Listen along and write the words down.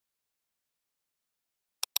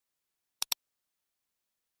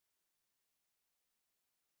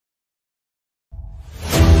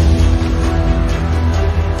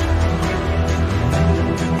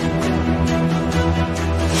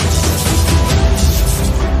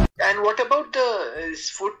about the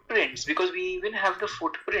footprints? Because we even have the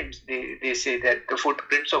footprints. They say that the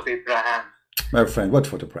footprints of Abraham. My friend, what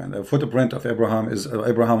footprint? The footprint of Abraham is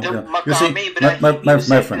Abraham. The You see, Ibrahim,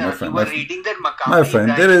 my friend, you were reading that Maqam my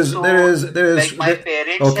friend, Ibrahim. there is. Like my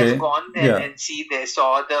parents okay, have gone there yeah. and they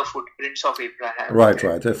saw the footprints of Abraham. Right,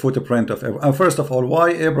 right. A footprint of Abraham. First of all, why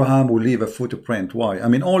Abraham will leave a footprint? Why? I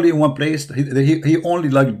mean, only in one place. He only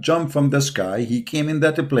like jumped from the sky. He came in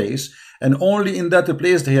that place, and only in that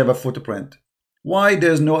place they have a footprint. Why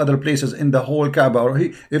there's no other places in the whole Kaaba? Or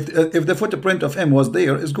if the footprint of him was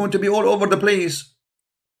there, it's going to be all over the place.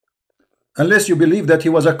 Unless you believe that he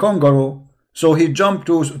was a kangaroo, so he jumped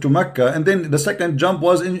to Mecca, and then the second jump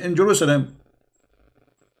was in Jerusalem.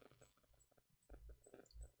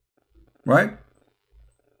 Right?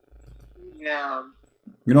 Yeah.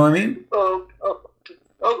 You know what I mean?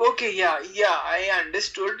 Okay, yeah, I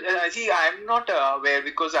understood. See, I'm not aware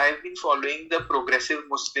because I've been following the progressive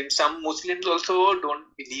Muslims. Some Muslims also don't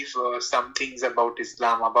believe some things about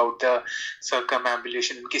Islam, about the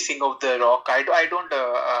circumambulation, kissing of the rock. I don't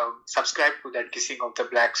subscribe to that kissing of the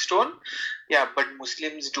black stone. Yeah, but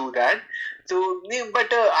Muslims do that. So,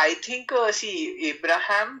 but I think, see,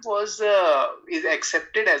 Abraham is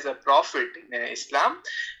accepted as a prophet in Islam.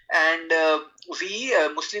 And we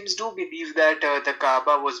Muslims do believe that the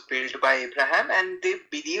Kaaba was built by Abraham, and they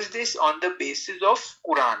believe this on the basis of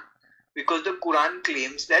Qur'an, because the Qur'an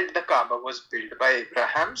claims that the Kaaba was built by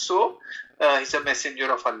Abraham, so he's a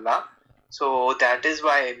messenger of Allah. So that is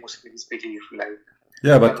why Muslims believe like.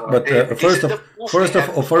 Yeah, but first of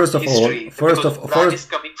all, is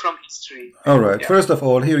coming from history. All right. Yeah. First of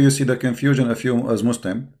all, here you see the confusion of you as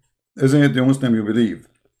Muslim, isn't it? You Muslim, you believe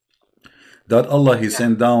that Allah he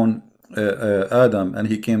sent down Adam, and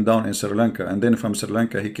he came down in Sri Lanka, and then from Sri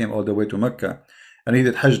Lanka he came all the way to Mecca, and he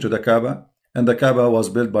did Hajj to the Kaaba, and the Kaaba was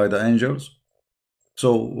built by the angels.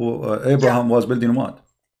 So Abraham was building what?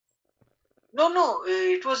 No,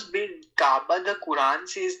 it was built. Kaaba, the Quran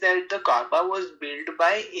says that the Kaaba was built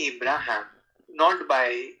by Abraham, not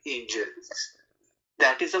by angels.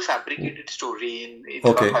 That is a fabricated story in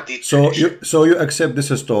okay. Hadith. So you accept this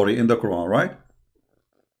story in the Quran, right?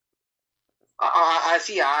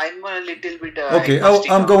 See, I'm a little bit. Okay,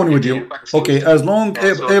 I'm going with you. Okay, as long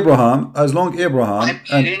Abraham, my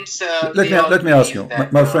parents, let me ask you,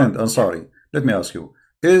 my friend. I'm sorry. Let me ask you: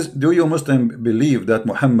 do you Muslim believe that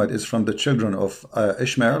Muhammad is from the children of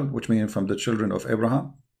Ishmael, which means from the children of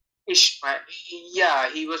Abraham? Ishmael, yeah,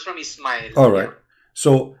 he was from Ismail. All right. Yeah.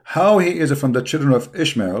 So how he is from the children of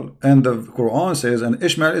Ishmael, and the Quran says, and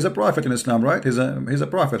Ishmael is a prophet in Islam, right? He's a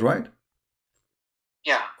prophet, right?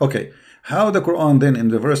 Yeah. Okay. How the Quran then in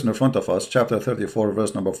the verse in front of us, chapter 34,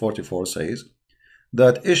 verse number 44 says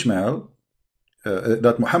that Ishmael,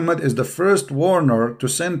 that Muhammad is the first warner to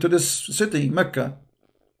send to this city, Mecca.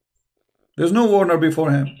 There's no warner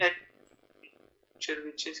before him.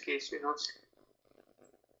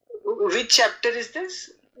 Which chapter is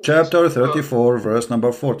this? Chapter 34, verse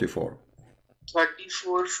number 44.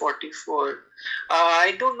 34, 44.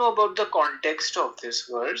 I don't know about the context of this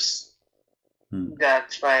verse.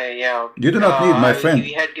 That's why, yeah. You do not need,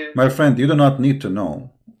 my friend, you do not need to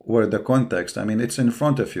know where the context. I mean, it's in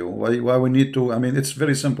front of you. Why we need to? I mean, it's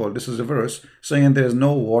very simple. This is a verse saying there is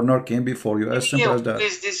no warner came before you. As simple as that. Who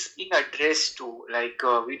is this being addressed to? Like,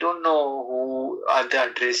 we don't know who are the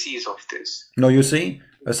addressees of this. No, you see,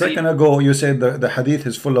 a second ago you said the hadith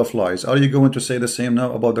is full of lies. Are you going to say the same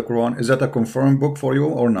now about the Quran? Is that a confirmed book for you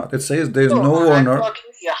or not? It says there is no warner.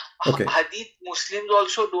 Okay. Hadith Muslims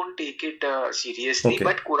also don't take it seriously,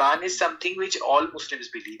 but Quran is something which all Muslims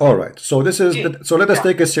believe. All right. So this is so let us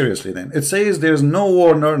take it seriously then. It says there is no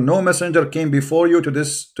warner, no messenger came before you to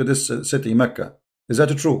this city, Mecca. Is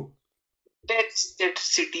that true? That's that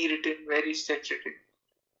city written. Where is that written?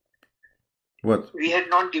 What? We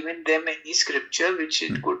had not given them any scripture which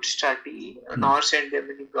it could study, nor send them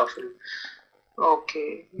any prophet.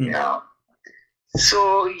 Okay. Yeah.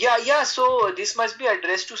 So so this must be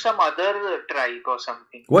addressed to some other tribe or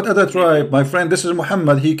something. What other tribe, my friend? This is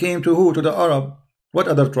Muhammad. He came to who? To the Arab. What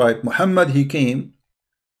other tribe? Muhammad. He came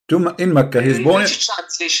to in Mecca. He's born. Which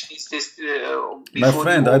translation is this? My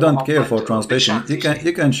friend, I don't care for translation. You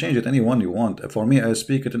can change it any one you want. For me, I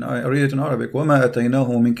speak it and I read it in Arabic. وما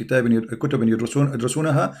أتيناه من كتب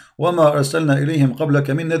يدرسونها وما أرسلنا إليهم قبلك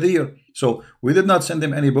من نذير. So we did not send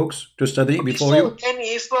them any books to study before you. Then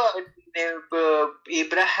if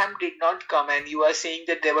Abraham did not come, and you are saying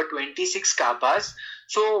that there were 26 Kaabas,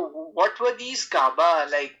 so what were these Kaaba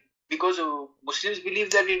like? Because Muslims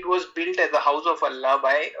believe that it was built as the house of Allah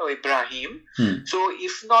by Ibrahim. So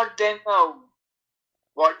if not, then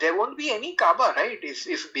there won't be any Kaaba, right?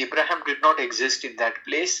 If Abraham did not exist in that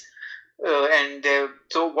place, And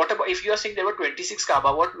so what about if you are saying there were 26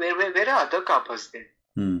 Kaaba? Where are other Kaabas then?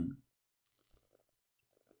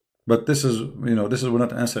 But this is, this will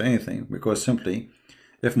not answer anything, because simply,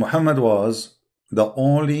 if Muhammad was the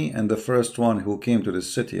only and the first one who came to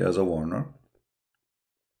this city as a warner,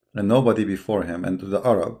 and nobody before him, and to the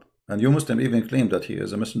Arab, and you Muslim even claim that he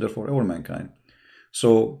is a messenger for all mankind.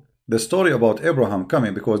 So the story about Abraham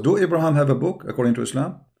coming, because do Abraham have a book according to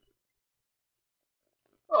Islam?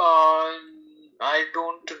 I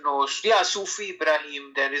don't know. Yeah, Sufi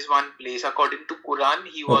Ibrahim, there is one place. According to Quran,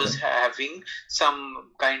 he was having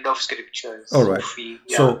some kind of scriptures. All right. Sufi,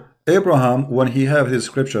 yeah. So Abraham, when he had his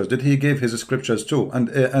scriptures, did he give his scriptures too?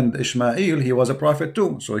 And Ishmael, he was a prophet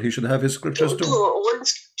too, so he should have his scriptures too. All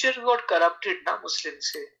scripture got corrupted, na,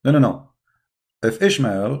 Muslims say. No. If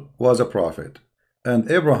Ishmael was a prophet and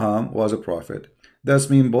Abraham was a prophet, that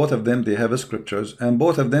means both of them, they have scriptures, and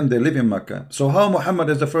both of them, they live in Mecca. So how Muhammad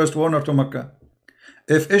is the first warner to Mecca?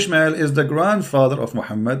 If Ishmael is the grandfather of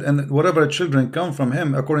Muhammad, and whatever children come from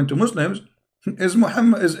him, according to Muslims, is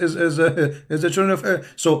Muhammad is the children of.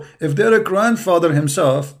 So if their grandfather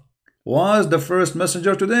himself was the first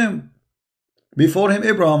messenger to them, before him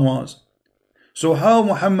Abraham was. So how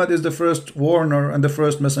Muhammad is the first warner and the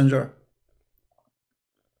first messenger?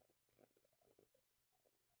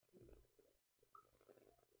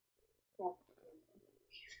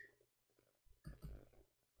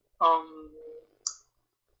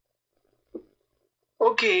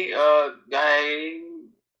 Okay,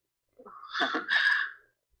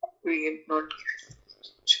 we not.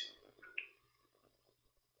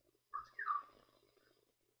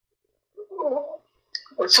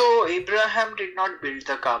 So Abraham did not build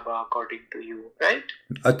the Kaaba, according to you, right?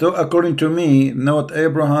 According to me, not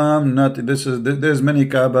Abraham. Not this is. There's many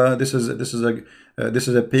Kaaba. This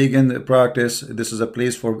is a pagan practice. This is a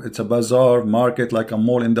place for. It's a bazaar market, like a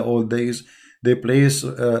mall in the old days. They place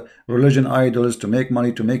religion idols to make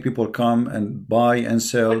money, to make people come and buy and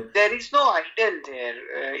sell. But there is no idol there.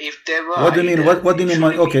 If there were, what do you mean? What do you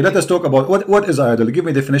mean? Okay, let us talk about what is idol. Give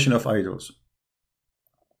me a definition of idols.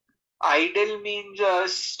 Idol means a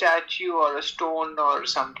statue or a stone or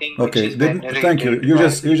something. Okay, thank you. You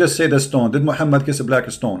just say the stone. Did Muhammad kiss a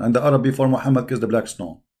black stone? And the Arab before Muhammad kissed the black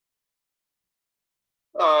stone?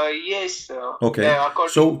 Yes. Okay.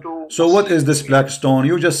 So what is this black stone?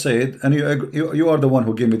 You just said, and you are the one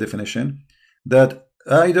who gave me definition, that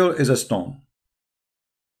idol is a stone.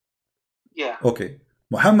 Yeah. Okay.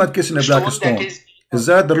 Muhammad kissing a black stone. Is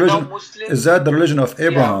that the religion? Is that the religion of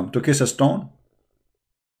Abraham, to kiss a stone?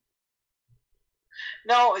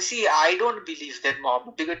 Now, see, I don't believe that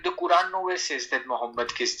Muhammad, because the Quran nowhere says that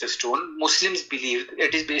Muhammad kissed the stone. Muslims believe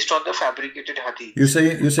it is based on the fabricated hadith. You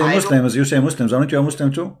say Muslims. You say Muslims. Aren't you a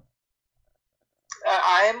Muslim too?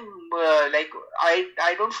 I am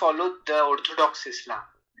I don't follow the Orthodox Islam.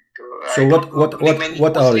 So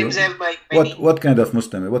what are you? What kind of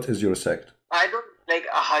Muslim? What is your sect? I don't like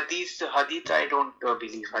hadith. I don't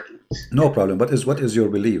believe hadith. No problem. What is your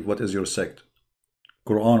belief? What is your sect?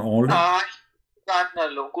 Quran only?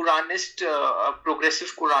 Quranist,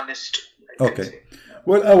 progressive Quranist. Okay.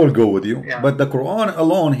 Well, I will go with you. Yeah. But the Quran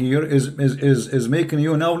alone here is making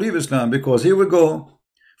you now leave Islam, because here we go.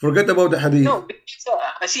 Forget about the hadith. No,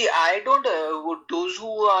 see, I don't. Those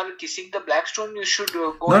who are kissing the black stone, you should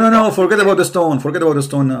go. No. Forget about the stone. Forget about the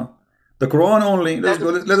stone now. The Quran only. Let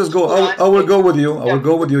us go. I will go with you. I will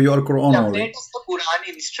go with you. You are Quran only.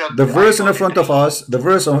 The verse in front of us. The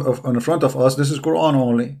verse in front of us. This is Quran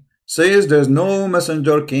only. Says there's no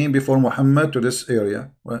messenger came before Muhammad to this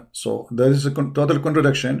area. Well, so there is a total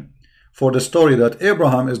contradiction for the story that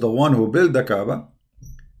Abraham is the one who built the Kaaba,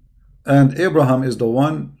 and Abraham is the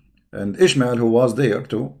one, and Ishmael who was there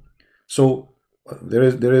too. So there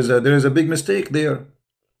is a big mistake there.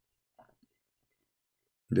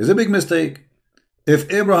 There's a big mistake. If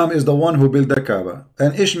Abraham is the one who built the Kaaba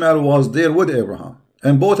and Ishmael was there with Abraham,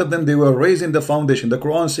 and both of them, they were raising the foundation. The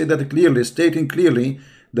Quran said that clearly, stating clearly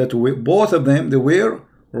that both of them, they were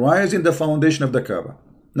rising the foundation of the Kaaba.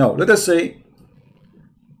 Now, let us say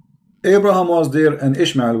Abraham was there and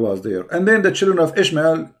Ishmael was there. And then the children of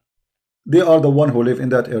Ishmael, they are the one who live in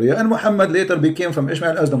that area. And Muhammad later became from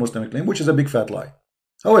Ishmael as the Muslim claim, which is a big fat lie.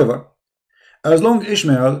 However, as long as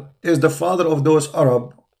Ishmael is the father of those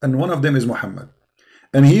Arab, and one of them is Muhammad,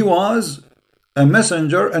 and he was a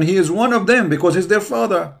messenger, and he is one of them because he's their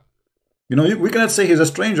father. You know, we cannot say he's a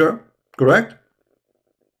stranger, correct?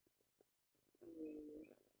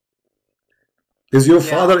 Is your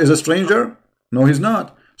father is a stranger? No, he's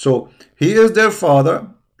not. So he is their father,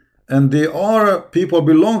 and they are people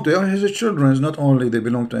belong to him. They are his children. It's not only they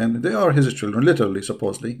belong to him, they are his children, literally,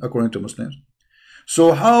 supposedly, according to Muslims.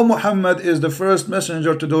 So how Muhammad is the first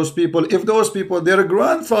messenger to those people if those people, their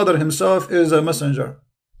grandfather himself is a messenger,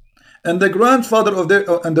 and the grandfather of their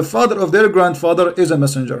and the father of their grandfather is a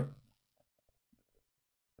messenger?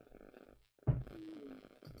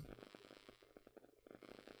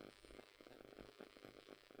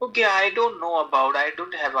 Okay, I don't know about. I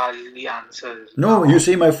don't have all the answers No, you now.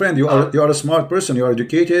 see, my friend, you are a smart person, you are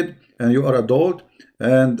educated, and you are adult,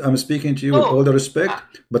 and I'm speaking to you with all No, the uh, respect.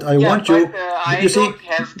 But I yeah, want but you, you I see, don't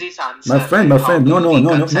have this my answer. friend, Like, my how friend, do no, you no, no,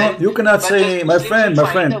 no, reconcile? no, you cannot But just say, my Muslims will friend, my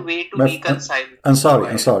find a friend, way to reconcile. I'm Go sorry,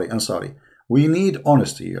 I'm ahead. sorry, I'm sorry. We need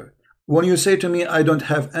honesty here. When you say to me, I don't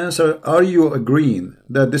have answer, are you agreeing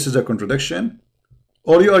that this is a contradiction?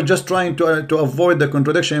 Or you are just trying to avoid the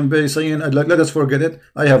contradiction by saying, let us forget it,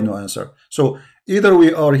 I have no answer. So either we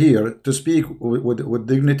are here to speak with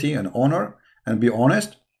dignity and honor and be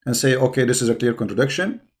honest and say, okay, this is a clear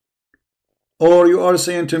contradiction, or you are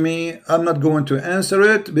saying to me, I'm not going to answer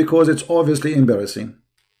it because it's obviously embarrassing.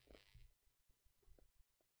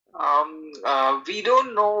 We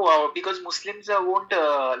don't know because Muslims won't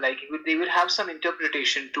like they will have some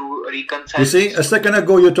interpretation to You reconcile see, these a two. second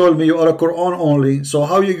ago you told me you are a Quran only. So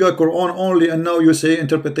how you got Quran only and now you say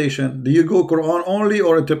interpretation? Do you go Quran only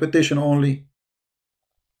or interpretation only?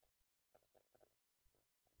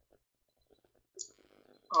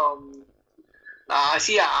 Um,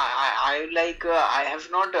 See, I like I have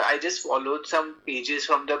not. I just followed some pages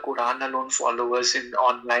from the Quran alone followers in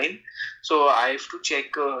online, so I have to check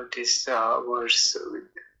this verse.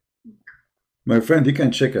 My friend, you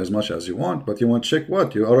can check as much as you want, but you want to check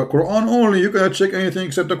what? You are a Quran only. You cannot check anything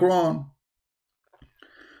except the Quran.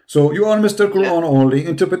 So you are Mr. Yeah. Quran only.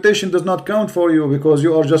 Interpretation does not count for you because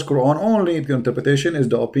you are just Quran only. The interpretation is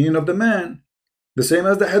the opinion of the man. The same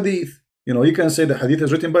as the Hadith. You know, you can say the Hadith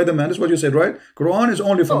is written by the man. That's what you said, right? Quran is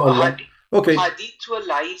only from No, Allah. Okay, hadiths were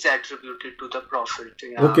lies attributed to the Prophet.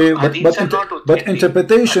 Yeah, okay, hadiths are not but authentic.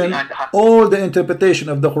 interpretation, all the interpretation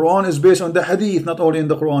of the Quran is based on the Hadith, not only in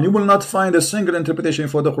the Quran. You will not find a single interpretation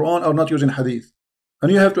for the Quran or not using Hadith,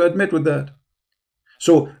 and you have to admit with that.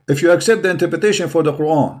 So if you accept the interpretation for the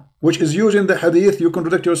Quran, which is using the Hadith, you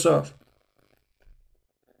contradict yourself.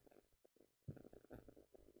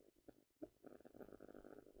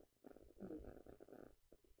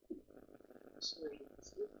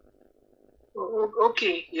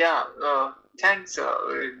 Okay, yeah. Thanks,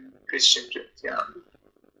 Christian. Yeah.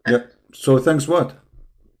 Yeah. So thanks what?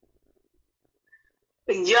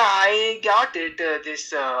 Yeah, I got it.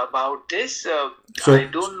 This about this. So I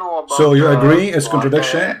don't know so about you agree it's what.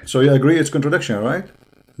 contradiction? So you agree it's contradiction, right?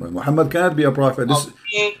 Well, Muhammad cannot be a prophet.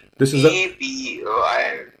 This is a. Maybe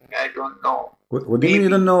I don't know. What do you mean you Maybe.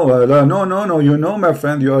 don't know? No. You know, my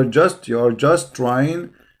friend. You are just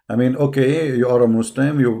trying. I mean, okay, you are a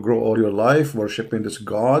Muslim. You grow all your life worshiping this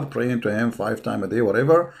God, praying to Him 5 times a day,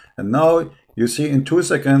 whatever. And now you see in 2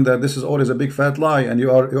 seconds that this is always a big fat lie, and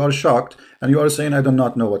you are shocked, and you are saying, I do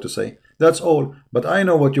not know what to say. That's all. But I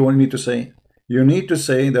know what you want me to say. You need to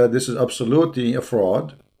say that this is absolutely a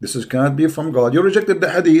fraud. Cannot be from God. You rejected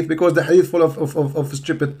the Hadith because the Hadith full of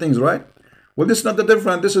stupid things, right? Well, this is not the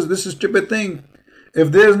difference. This is stupid thing.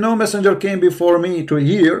 If there is no messenger came before me to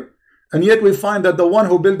hear, and yet we find that the one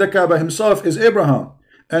who built the Kaaba himself is Abraham,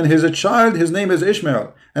 and his child, his name is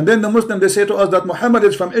Ishmael. And then the Muslim, they say to us that Muhammad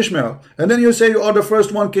is from Ishmael. And then you say you are the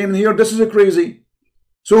first one came here. This is crazy.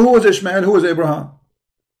 So who is Ishmael? Who is Abraham?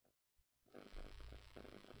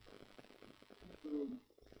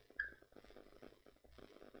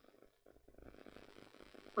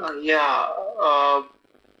 Yeah.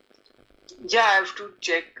 Yeah, I have to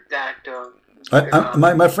check that.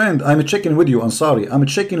 My friend, I'm checking with you. I'm sorry. I'm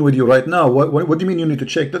checking with you right now. What do you mean you need to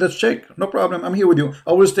check? Let us check. No problem. I'm here with you.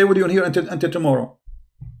 I will stay with you here until tomorrow.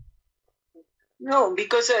 No,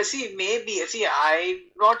 because see, I've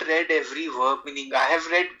not read every work. Meaning, I have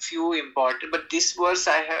read few important, but this verse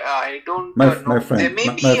I don't My know. friend, There may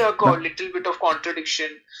be a little bit of contradiction.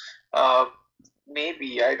 Uh,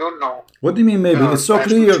 Maybe I don't know. What do you mean maybe? It's so I have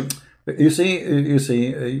to clear. You see,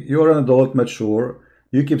 you're an adult, mature.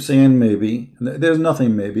 You keep saying maybe. There's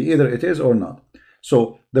nothing maybe. Either it is or not.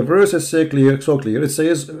 So the verse is so clear, so clear. It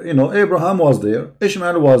says, Abraham was there,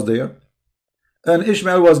 Ishmael was there, and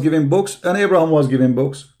Ishmael was giving books, and Abraham was giving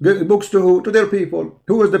books. Books to who? To their people.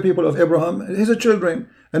 Who was the people of Abraham? His children.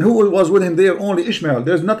 And who was with him there? Only Ishmael.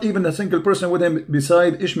 There's not even a single person with him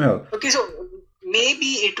beside Ishmael. Okay, so maybe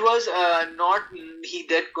it was not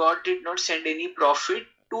that God did not send any prophet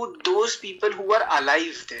to those people who were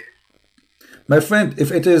alive there. My friend,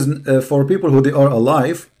 if it is for people who they are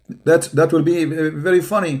alive, that will be very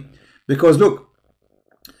funny. Because look,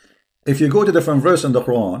 if you go to different verse in the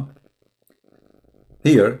Quran,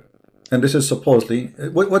 here, And this is supposedly,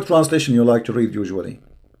 what translation you like to read usually?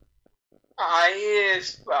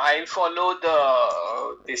 I follow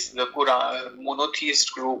the Qur'an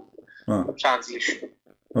monotheist group translation.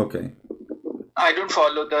 Okay. I don't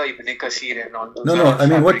follow the Ibn Kathir and all those. No, I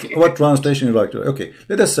mean, what translation you like to? Okay,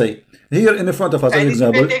 let us say here in front of us, an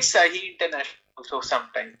example. I take Sahih International also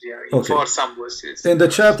sometimes, for some verses. In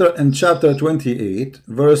chapter 28,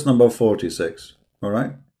 verse number 46. All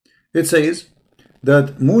right, it says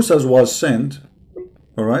that Moses was sent.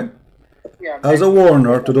 All right. As a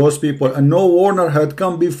warner to those people, and no warner had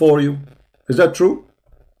come before you. Is that true?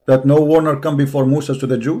 That no warner come before Moses to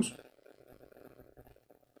the Jews?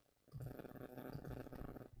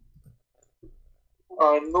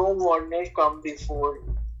 No warner come before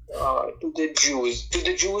to the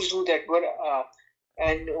Jews who that were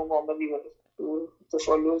and Muhammad, to the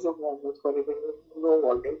followers of Muhammad, no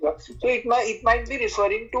warner. So it might be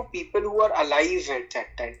referring to people who are alive at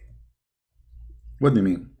that time. What do you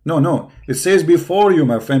mean? No. It says before you,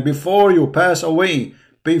 my friend. Before you pass away.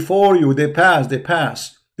 Before you, they pass.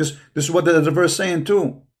 This is what the verse is saying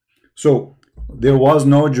too. So, there was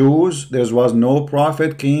no Jews. There was no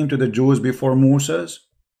prophet came to the Jews before Moses.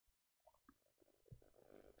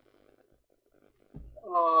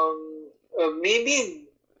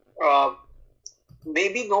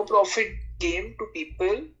 Maybe no prophet came to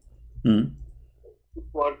people.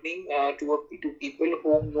 Warning to people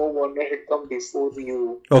whom no warner had come before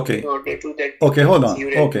you. Okay. In order to that. Okay, hold on.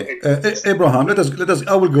 Okay, Abraham. Let us.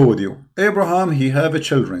 I will go with you. Abraham. He have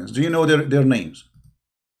children. Do you know their names?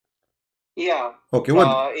 Yeah. Okay.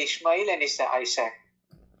 What? Ishmael and Isaac.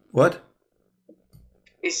 What?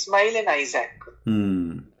 Ismail and Isaac.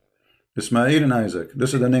 Ismail and Isaac.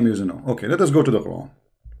 This is the name you know. Okay. Let us go to the Quran.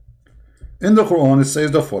 In the Quran, it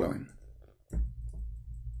says the following.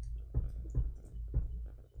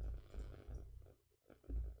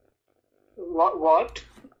 What?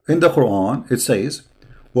 In the Quran, it says,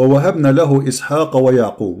 وَوَهَبْنَا لَهُ إِسْحَاقَ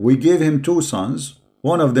وَيَعْقُوبَ. We gave him two sons.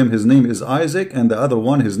 One of them, his name is Isaac, and the other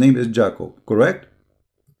one, his name is Jacob. Correct?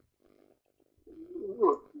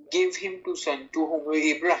 Give him two sons to whom?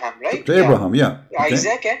 Abraham, right? To Abraham, yeah. Okay.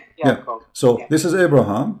 Isaac and Jacob. So this is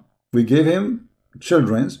Abraham. We gave him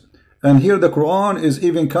children. And here the Quran is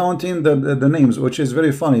even counting the names, which is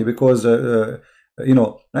very funny because, you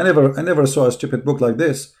know, I never saw a stupid book like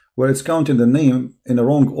this, where it's counting the name in the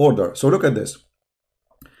wrong order. So look at this.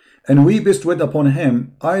 And we bestowed upon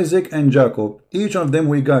him Isaac and Jacob, each of them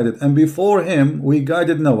we guided, and before him we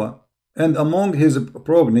guided Noah, and among his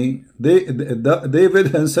progeny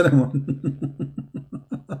David and Solomon.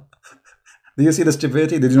 Do you see the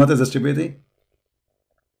stupidity? Did you notice the stupidity?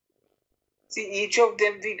 See, each of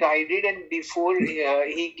them we guided, and before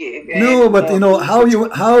he gave. No, but you know how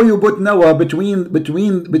you put Noah between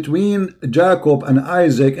Jacob and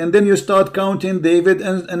Isaac, and then you start counting David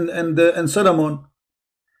and Solomon.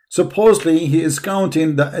 Supposedly he is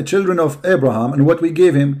counting the children of Abraham and what we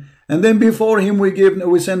gave him, and then before him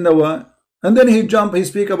we send Noah, and then he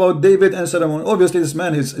speak about David and Solomon. Obviously, this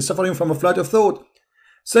man is suffering from a flight of thought.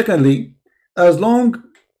 Secondly, as long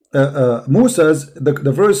Moses,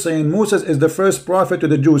 the verse saying Moses is the first prophet to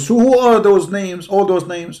the Jews. So who are those names? All those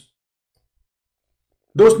names.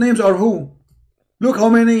 Those names are who? Look how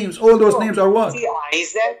many names. All those names are what? See,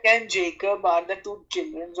 Isaac and Jacob are the two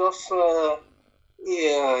children of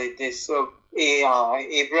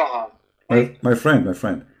Abraham. Right? My friend.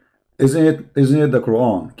 Isn't it the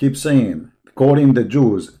Quran keep saying, calling the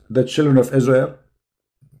Jews the children of Israel?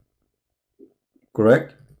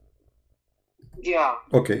 Correct? Yeah.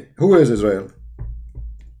 Okay. Who is Israel?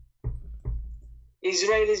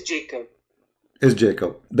 Israel is Jacob. Is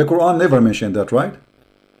Jacob. The Quran never mentioned that, right?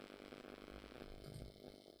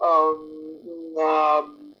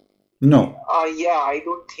 No. Yeah, I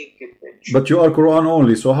don't think it mentioned. But you are Quran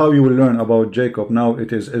only, so how you will learn about Jacob now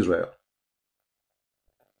it is Israel?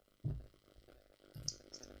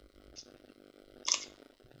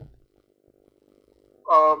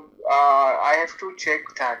 I have to check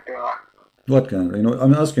that. What can you know?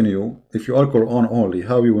 I'm asking you, if you are Quran only,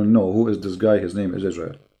 how you will know who is this guy? His name is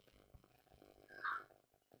Israel.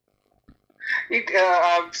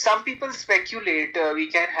 Some people speculate. We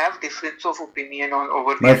can have difference of opinion on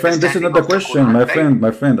over. My friend, this is not the question. Quran,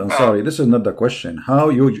 my friend. I'm sorry. This is not the question. How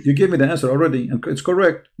you gave me the answer already, and it's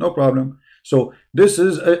correct. No problem. So this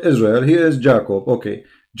is Israel. He is Jacob. Okay.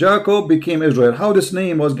 Jacob became Israel. How this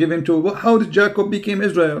name was given to? How did Jacob become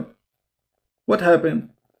Israel? What happened?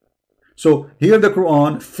 So here the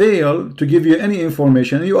Quran failed to give you any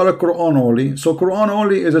information. You are a Quran only. So Quran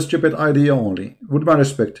only is a stupid idea only. With my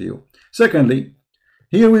respect to you. Secondly,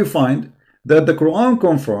 here we find that the Quran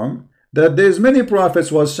confirms that there's many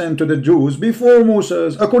prophets was sent to the Jews before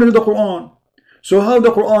Moses, according to the Quran. So how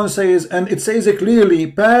the Quran says, and it says it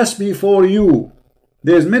clearly, pass before you.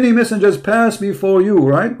 There's many messengers pass before you,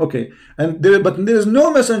 right? Okay, and but there's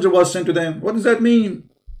no messenger was sent to them. What does that mean?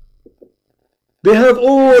 They have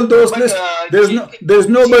all those lists. There's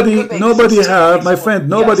nobody have, my friend,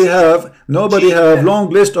 nobody have long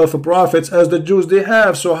list of prophets as the Jews they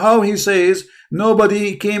have. So how he says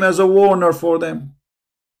nobody came as a warner for them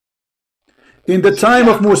in the time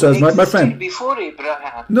of Moses, my friend? Before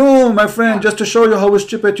Abraham. No, my friend, just to show you how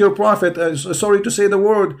stupid your prophet, sorry to say the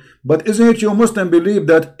word, but isn't it you Muslim believe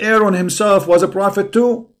that Aaron himself was a prophet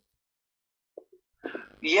too?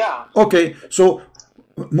 Yeah. Okay, so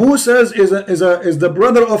Moses is the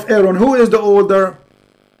brother of Aaron. Who is the older?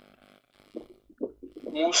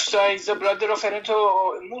 Musa is the brother of Aaron,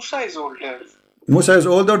 so Musa is older. Musa is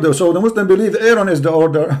older, so the Muslim believe Aaron is the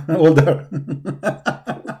older.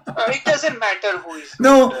 It doesn't matter who is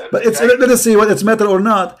older, but it's right? Let us see whether it's matter or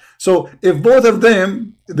not. So if both of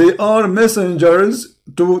them they are messengers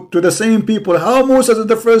to the same people, how Moses is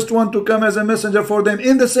the first one to come as a messenger for them?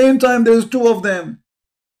 In the same time, there's two of them.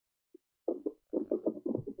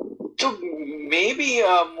 So maybe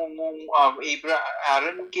Aaron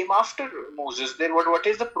came after Moses. Then what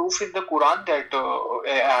is the proof in the Quran that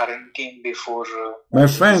Aaron came before? My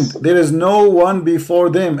friend, there is no one before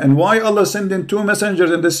them. And why Allah sending two messengers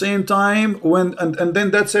in the same time when and then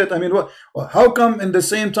that's it? I mean, how come in the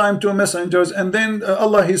same time two messengers and then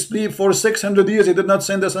Allah he sleep for 600 years? He did not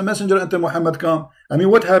send us a messenger until Muhammad come. I mean,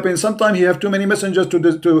 what happened? Sometimes he have too many messengers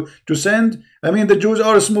to send. I mean, the Jews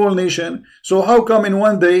are a small nation, so how come in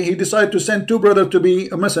one day he decided to send two brothers to be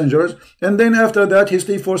messengers, and then after that he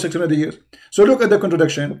sleep for 600 years? So look at the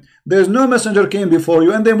contradiction. There's no messenger came before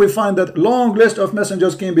you, and then we find that long list of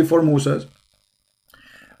messengers came before Moses.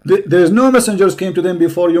 There's no messengers came to them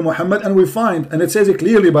before you, Muhammad, and we find, and it says it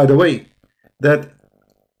clearly, by the way, that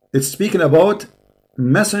it's speaking about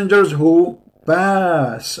messengers who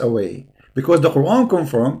pass away, because the Quran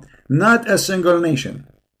confirmed not a single nation.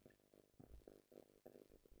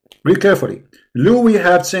 Read carefully. Lo, we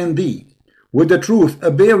have sent thee with the truth,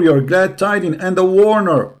 a barrier, glad tidings, and a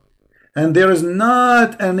warner. And there is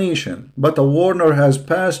not a nation, but a warner has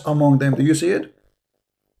passed among them. Do you see it?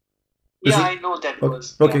 Yeah, I know that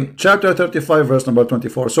was. Okay, yeah. Chapter 35, verse number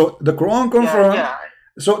 24. So the Quran confirmed. Yeah.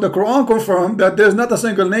 So the Quran confirmed that there's not a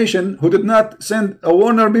single nation who did not send a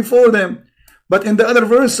warner before them. But in the other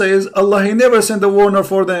verse says Allah he never sent a warner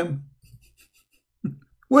for them.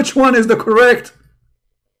 Which one is the correct?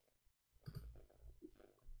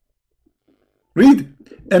 Read.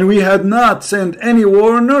 And we had not sent any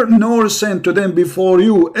warner, nor sent to them before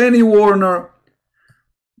you any warner.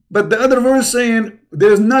 But the other verse saying,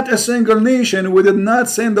 there is not a single nation, we did not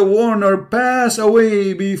send a warner pass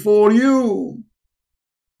away before you.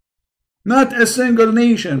 Not a single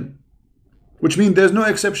nation. Which means there's no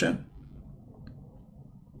exception.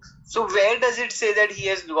 So where does it say that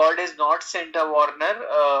God has not sent a warner?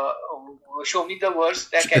 Show me the verse.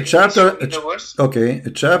 Okay,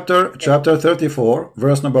 chapter 34,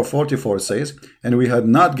 verse number 44 says, and we had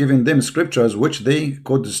not given them scriptures which they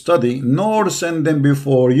could study, nor send them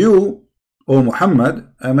before you, O Muhammad,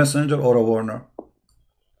 a messenger or a warner.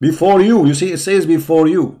 Before you, you see, it says before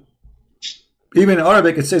you. Even in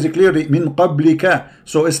Arabic, it says it clearly, min qablika.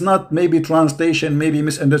 So it's not maybe translation, maybe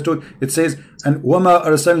misunderstood. It says, and wama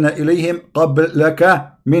arsalna ilayhim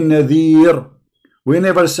qablaka min nadhir. We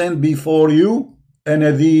never sent before you a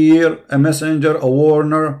nadhir, a messenger, a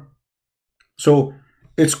warner. So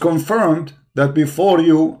it's confirmed that before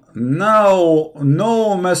you, now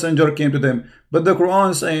no messenger came to them. But the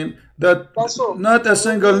Quran saying that not a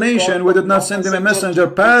single nation, we did not send them a messenger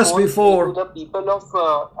past before. The people of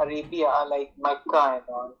Arabia, like Mecca and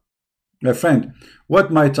all. My friend,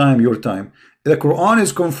 what my time, your time? The Quran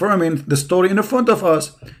is confirming the story in front of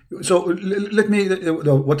us. So let me,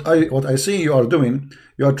 what I see you are doing,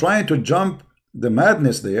 you are trying to jump the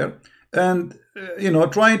madness there, and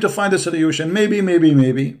trying to find a solution.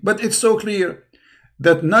 Maybe, but it's so clear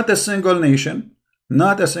that not a single nation,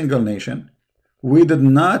 we did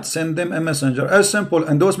not send them a messenger. As simple.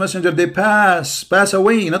 And those messengers, they pass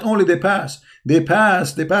away. Not only they pass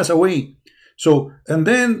away. So, and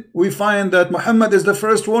then we find that Muhammad is the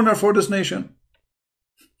first warner for this nation.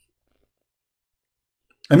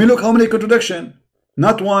 I mean, look how many contradictions.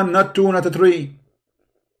 Not one, not two, not three.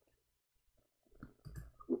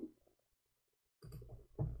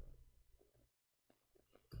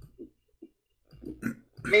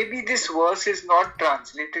 Maybe this verse is not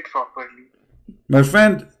translated properly. My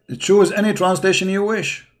friend, choose any translation you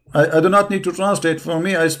wish. I do not need to translate. For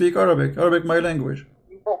me, I speak Arabic. Arabic, my language.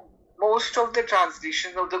 most of the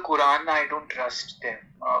translations of the Quran, I don't trust them.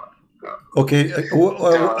 Okay,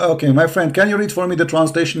 okay, my friend, can you read for me the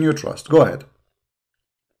translation you trust? Go ahead.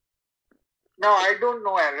 No, I don't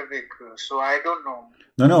know Arabic, so I don't know.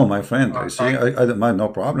 No, my friend. I see. I no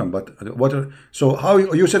problem. But what? So how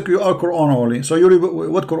you said you are Quran only? So you read,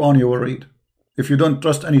 what Quran you will read if you don't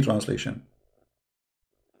trust any translation?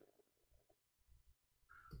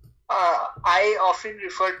 I often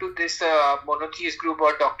refer to this monotheist group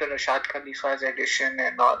or Dr. Rashad Khalifa's edition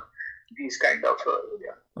and all these kind of.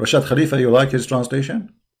 Yeah. Rashad Khalifa, you like his translation?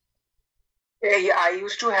 Yeah, I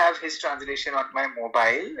used to have his translation on my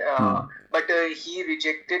mobile, but he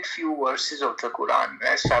rejected few verses of the Quran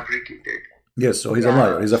as fabricated. Yes, so he's a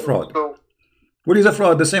liar. He's a fraud. Well, he's a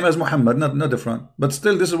fraud, the same as Muhammad, not different. But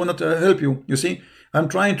still, this will not help you. You see, I'm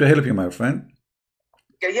trying to help you, my friend.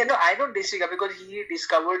 Yeah, no, I don't disregard because he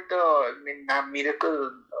discovered the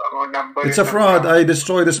miracle number. It's a fraud. I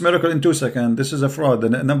destroy this miracle in 2 seconds. This is a fraud. The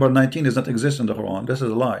number 19 does not exist in the Quran. This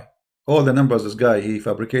is a lie. All the numbers this guy he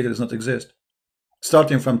fabricated does not exist.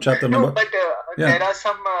 Starting from chapter number. No, but there are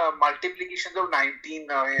some multiplications of 19.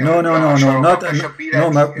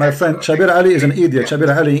 No, my friend. Shabir Ali is an idiot.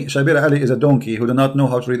 Shabir Ali is a donkey who do not know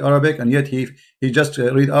how to read Arabic, and yet he just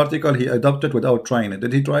read article. He adopted without trying it.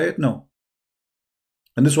 Did he try it? No.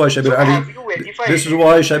 And this is why Shabir Ali. This is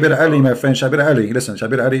why Shabir Ali, my friend, Shabir Ali. Listen,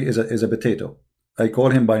 Shabir Ali is a potato. I call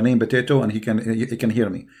him by name Potato, and he can hear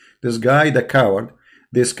me. This guy, the coward.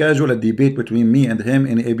 They schedule a debate between me and him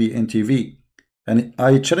in ABN TV. And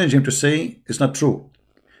I challenged him to say it's not true.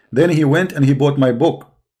 Then he went and he bought my book.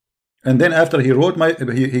 And then after he wrote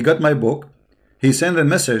he got my book, he sent a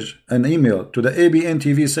message, an email to the ABN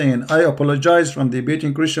TV saying, I apologize from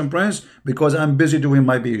debating Christian Prince because I'm busy doing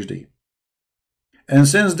my PhD. And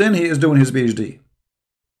since then he is doing his PhD.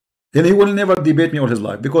 And he will never debate me all his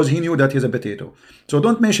life because he knew that he's a potato. So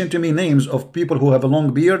don't mention to me names of people who have a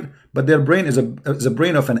long beard, but their brain is a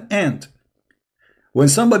brain of an ant. When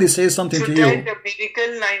somebody says something to you, the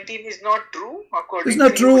miracle 19 is not true. It's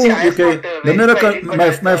not true. Okay, the miracle,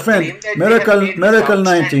 my friend, miracle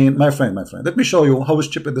 19, my friend. Let me show you how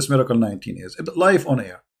stupid this miracle 19 is. Live on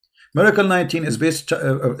air. Miracle 19 is based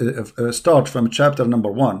start from chapter number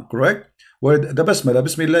 1, correct? Where the Bismillah,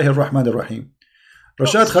 Bismillahir Rahmanir Rahim.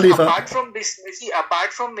 Rashad Khalifa. Apart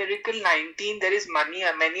from miracle 19, there is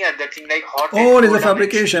many other things like hot. All is a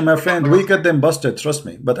fabrication, my friend. We get them busted. Trust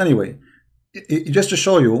me. But anyway. Just to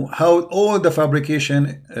show you how all the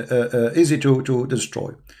fabrication easy to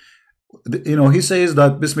destroy. You know, he says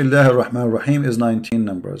that Bismillah ar-Rahman ar-Rahim is 19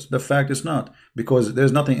 numbers. The fact is not, because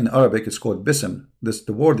there's nothing in Arabic. It's called bism.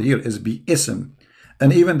 The word here is bi-ism.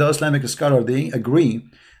 And even the Islamic scholar, they agree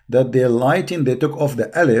that they took off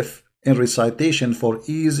the alif in recitation for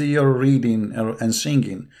easier reading and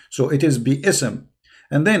singing. So it is bi-ism.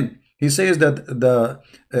 And then he says that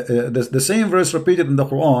the same verse repeated in the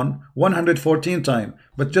Quran 114 times.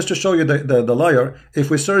 But just to show you the liar, if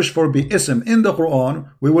we search for bi-ism in the Quran,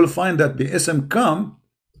 we will find that bi-ism come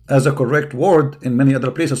as a correct word in many other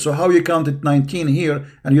places. So how you count it 19 here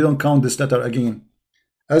and you don't count this letter again?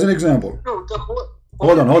 As an example. No,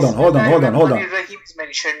 hold on. He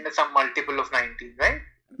mentioned some multiple of 19, right?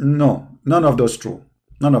 No, none of those true.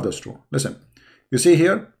 None of those true. Listen, you see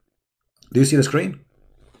here? Do you see the screen?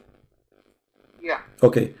 Yeah.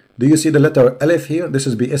 Okay. Do you see the letter Alif here? This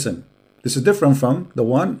is bi-ism. This is different from the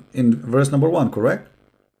one in verse number 1, correct?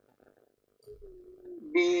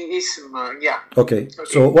 Bi-ism, yeah. Okay.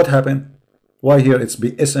 So what happened? Why here it's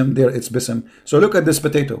bi-ism, there it's bism. So look at this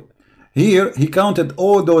potato. Here he counted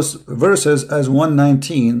all those verses as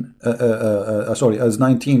 119, as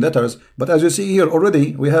 19 letters. But as you see here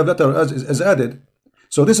already, we have letter as added.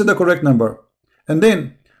 So this is the correct number. And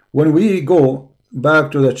then when we go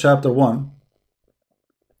back to the chapter 1,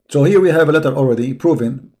 so here we have a letter already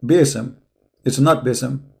proven, bism. It's not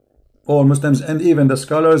bism. All Muslims and even the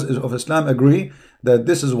scholars of Islam agree that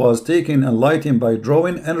this was taken and lightened by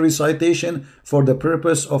drawing and recitation for the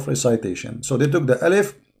purpose of recitation. So they took the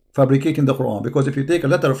alif, fabricating the Quran, because if you take a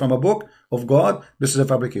letter from a book of God, this is a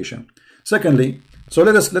fabrication. Secondly, so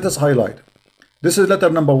let us highlight. This is letter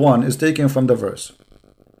number 1 is taken from the verse.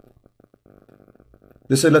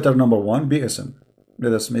 This is letter number 1, bi-ism.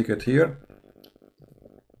 Let us make it here.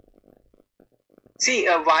 See,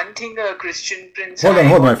 one thing, Christian Prince. Hold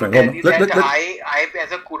on, my friend. Hold on. I,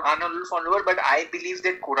 as a Quran follower, but I believe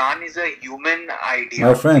that Quran is a human idea.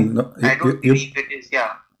 My friend, no, I don't believe it is.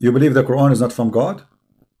 Yeah. You believe the Quran is not from God?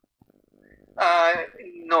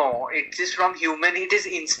 No, it is from human. It is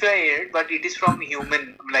inspired, but it is from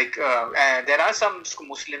human. Like there are some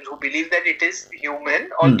Muslims who believe that it is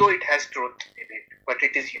human, although it has truth in it, but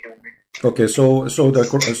it is human. Okay,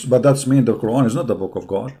 but that's mean the Quran is not the book of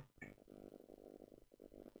God.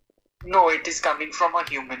 No, it is coming from a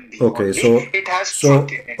human being. Okay, only. It has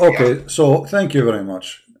truth in it. Okay, yeah. So thank you very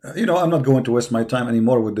much. I'm not going to waste my time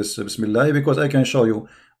anymore with this Bismillah, because I can show you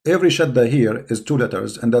every shadda here is 2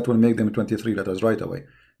 letters, and that will make them 23 letters right away.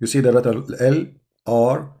 You see the letter L,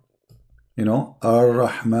 R,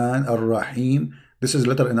 Ar-Rahman, Ar-Rahim. This is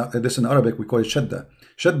letter in Arabic we call it shadda.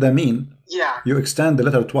 Shadda mean you extend the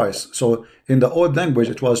letter twice. So in the old language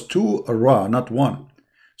it was 2 ra, not 1.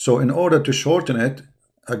 So in order to shorten it,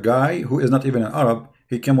 a guy who is not even an Arab,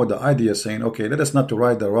 he came with the idea saying, okay, let us not to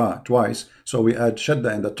write the ra twice, so we add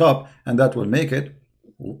shadda in the top, and that will make it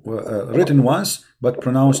written once but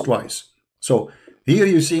pronounced twice. So here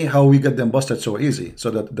you see how we get them busted so easy,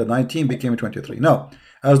 so that the 19 became 23. Now,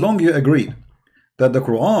 as long as you agree that the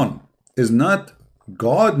Quran is not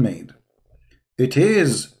God made, it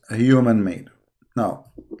is human made.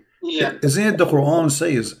 Now, isn't it the Quran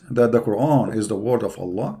says that the Quran is the word of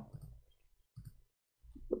Allah?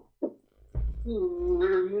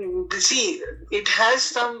 See, it has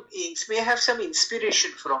some, it may have some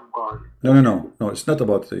inspiration from God. No, it's not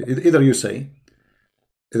about it. Either you say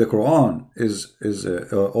the Quran is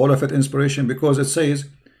all of it inspiration, because it says,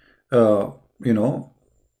 we are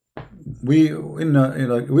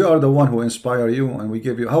the one who inspire you, and we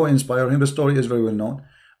give you how we inspire him. The story is very well known.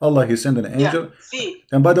 Allah, he sent an angel. See,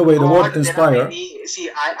 and by the way, the word inspire.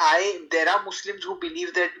 There are Muslims who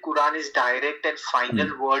believe that Quran is direct and final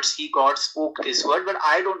words. God spoke this word, but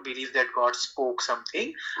I don't believe that God spoke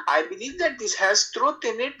something. I believe that this has truth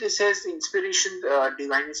in it. This has inspiration,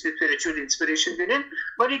 divine spiritual inspiration in it,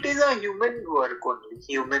 but it is a human work only,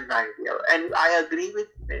 human idea. And I agree with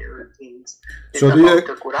things. So do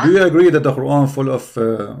you agree that the Quran full of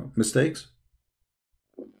mistakes?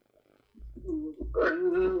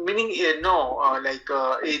 Meaning,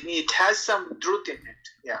 it has some truth in it.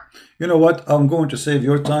 Yeah. You know what? I'm going to save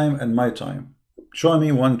your time and my time. Show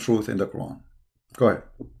me one truth in the Quran. Go ahead.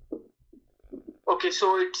 Okay,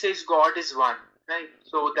 so it says God is one, right?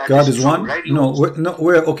 So that God is true, one? Right?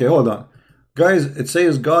 Where? Okay, hold on. Guys, it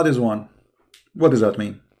says God is one. What does that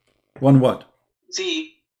mean? One what? See,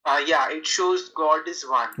 it shows God is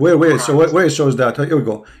one. Where? So where it shows that? Here we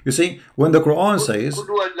go. You see, when the Quran says,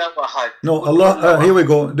 no, Allah. Here we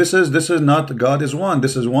go. This is not God is one.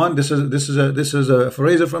 This is one. This is a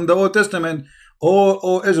phrase from the Old Testament.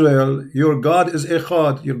 O Israel, your God is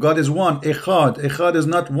Echad. Your God is one. Echad. Echad is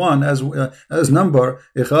not one as number.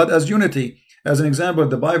 Echad as unity. As an example,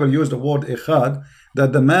 the Bible used the word Echad,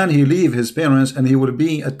 that the man, he leave his parents and he will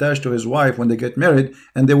be attached to his wife when they get married,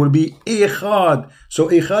 and they will be Echad. So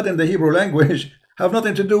Echad in the Hebrew language have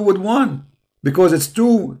nothing to do with one, because it's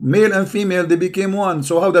 2, male and female, they became one.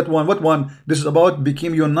 So how that one? What one? This is about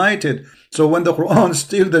became united. So when the Quran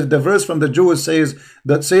still, the verse from the Jews says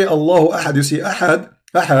that say Allahu Ahad, you see Ahad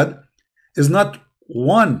is not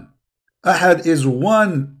one. Ahad is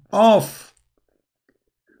one of.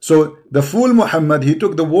 So the fool Muhammad, he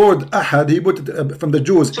took the word Ahad, he put it from the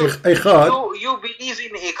Jews, Echad. You believe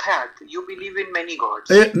in Echad, you believe in many gods.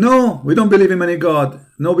 No, we don't believe in many God.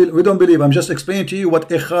 No, we don't believe. I'm just explaining to you what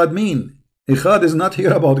Echad mean. Echad is not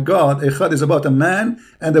here about God. Echad is about a man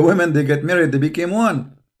and the women, they get married, they became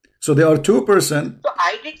one. So they are 2 persons. So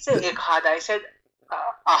I didn't say Echad, I said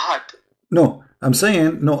Ahad. No, I'm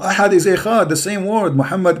saying, no, Ahad is Echad, the same word,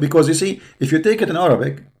 Muhammad, because you see, if you take it in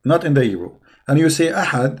Arabic, not in the Hebrew, and you say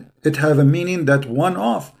Ahad, it have a meaning that one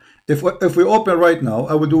off. If we open right now,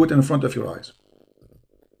 I will do it in front of your eyes.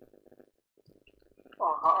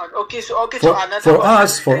 For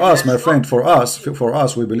us, my friend, for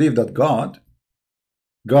us, we believe that God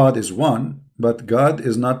is one, but God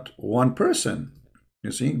is not one person.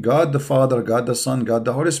 You see, God the Father, God the Son, God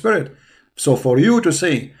the Holy Spirit. So for you to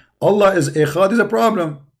say Allah is Echad is a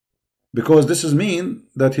problem, because this is mean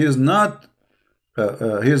that he is not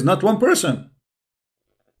one person.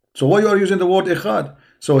 So why you are using the word Echad?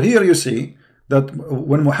 So here you see that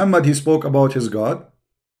when Muhammad, he spoke about his God,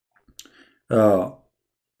 I'll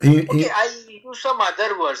use some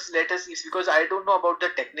other words. Let us see, because I don't know about the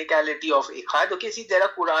technicality of Echad. Okay, see, there are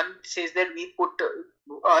Quran says that we put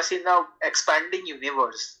us in a expanding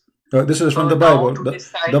universe. This is from the Bible.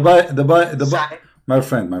 My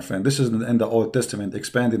friend, this is in the Old Testament,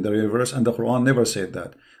 expanding the universe, and the Quran never said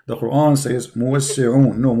that. The Quran says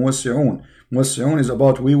muwassi'un. No, muwassi'un. Muwassi'un is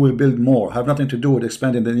about we will build more. Have nothing to do with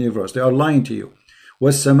expanding the universe. They are lying to you.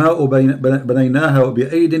 وَالسَّمَاءُ بَنَيْنَاهَا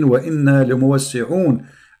بِأَيْدٍ وَإِنَّا لَمُوَسِّعُونَ.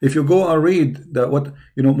 If you go and read that,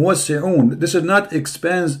 muwassi'un, this is not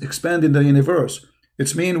expanding the universe.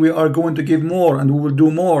 It's mean we are going to give more and we will do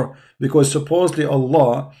more, because supposedly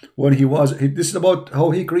Allah, when this is about how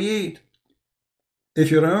He create. If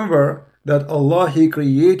you remember that Allah, He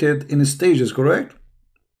created in stages, correct?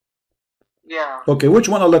 Yeah. Okay, which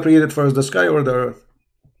one Allah created first, the sky or the earth?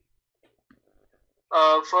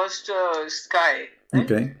 First sky. Right?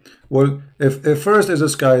 Okay. Well, if first is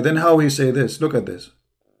the sky, then how He say this? Look at this.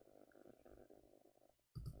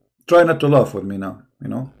 Try not to laugh with me now, you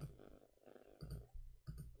know.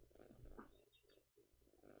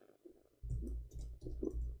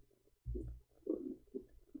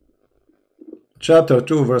 Chapter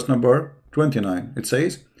 2, verse number 29. It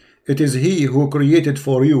says, "It is He who created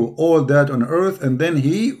for you all that on earth, and then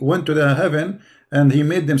He went to the heaven, and He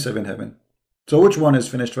made them 7 heaven." So which one is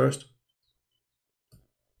finished first?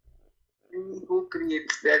 Who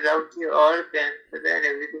creates that out the earth and then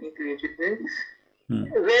everything He created there?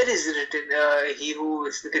 Where is it written? He who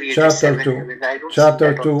is created chapter 7 2. heavens. I don't Chapter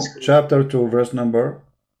see that 2. Chapter 2, verse number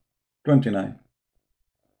 29.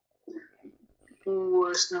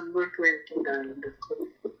 Verse number 29.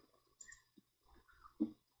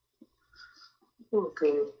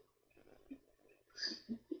 Okay.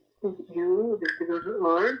 You lifted on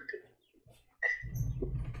earth.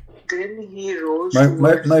 Then He rose.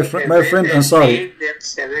 My friend, I'm sorry. Made them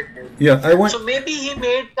 7 heavens. Yeah, I want. So maybe He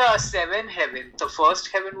made the 7 heavens. The first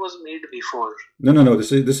heaven was made before. No.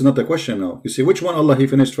 This is not the question now. You see, which one Allah He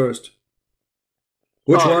finished first?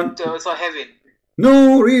 Which one? So heaven.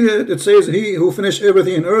 No, read it. It says He who finished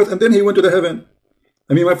everything in earth, and then He went to the heaven.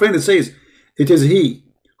 I mean, my friend, it says, "It is He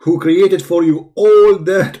who created for you all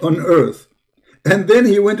that on earth, and then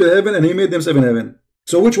He went to heaven and He made them 7 heaven."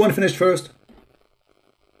 So which one finished first?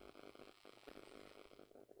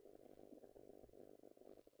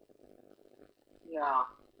 Yeah.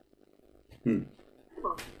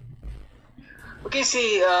 Okay, see,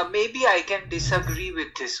 maybe I can disagree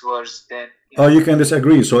with this verse then. Oh, you can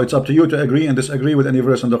disagree. So it's up to you to agree and disagree with any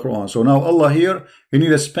verse in the Quran. So now Allah here, He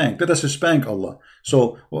need a spank. Let us spank Allah.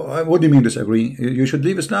 So what do you mean disagree? You should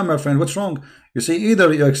leave Islam, my friend. What's wrong? You see, either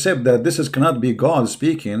you accept that this cannot be God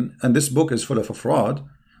speaking and this book is full of a fraud,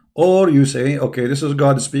 or you say, okay, this is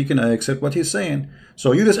God speaking, I accept what He's saying. So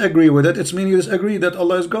you disagree with it. It's mean you disagree that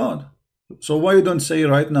Allah is God. So why you don't say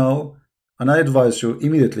right now, and I advise you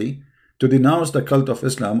immediately to denounce the cult of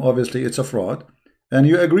Islam. Obviously it's a fraud, and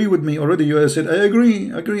you agree with me already. You said, I agree,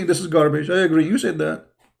 this is garbage, I agree. You said that.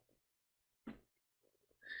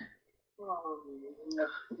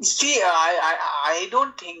 See, I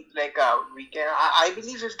don't think like we can. I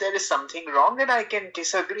believe if there is something wrong, then I can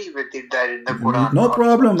disagree with it that in the Quran. No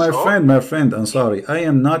problem, my friend. I'm sorry. I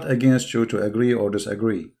am not against you to agree or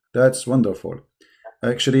disagree. That's wonderful.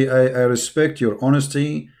 Actually, I respect your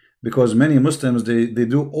honesty, because many Muslims, they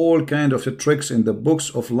do all kind of tricks in the books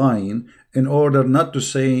of lying in order not to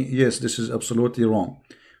say, yes, this is absolutely wrong.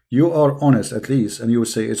 You are honest at least, and you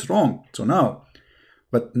say it's wrong. So now,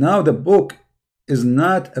 but now the book is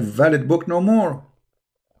not a valid book no more.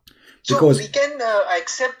 Because so we can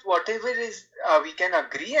accept whatever is, we can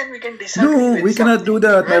agree and we can disagree. No, we cannot do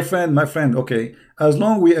that, right? my friend. Okay, as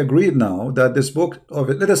long we agreed now that this book of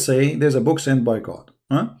it, let us say there's a book sent by God,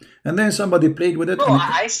 huh? And then somebody played with it. No,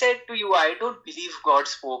 I said to you, I don't believe God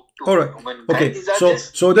spoke to all right. human. Okay,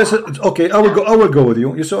 so this is okay. I will go with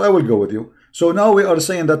you. So I will go with you. So now we are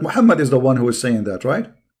saying that Muhammad is the one who is saying that, right?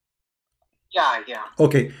 Yeah.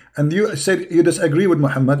 Okay, and you said you disagree with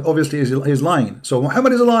Muhammad. Obviously, he's lying. So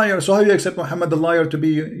Muhammad is a liar. So how do you accept Muhammad the liar to be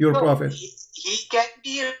your prophet? He can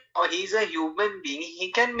be, or he's a human being.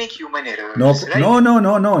 He can make human errors. No,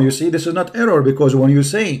 right? no. You see, this is not error, because when you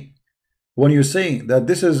say that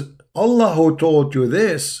this is Allah who told you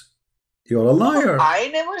this, you're a liar. I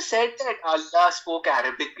never said that Allah spoke in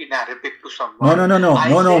Arabic to someone.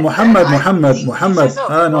 No.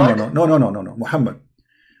 Muhammad.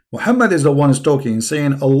 Muhammad is the one who's talking,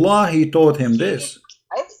 saying Allah, He taught him this.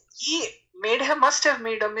 He must have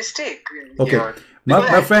made a mistake. Okay,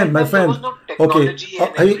 my friend. Okay,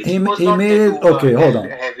 he made. Okay, hold on.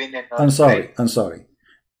 I'm sorry.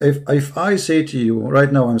 If I say to you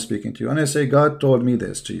right now, I'm speaking to you, and I say God told me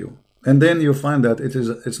this to you, and then you find that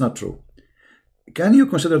it's not true, can you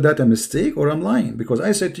consider that a mistake, or I'm lying? Because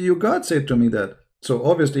I said to you, God said to me that. So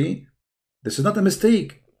obviously, this is not a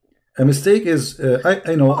mistake. A mistake is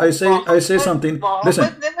I say something.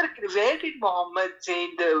 Listen. Where did Muhammad say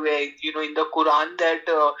in the Quran that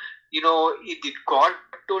did God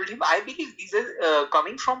told him? I believe these are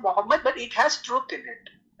coming from Muhammad, but it has truth in it.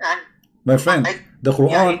 And my friend, the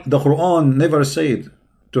Quran never said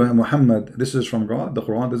to Muhammad, this is from God. The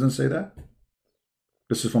Quran doesn't say that.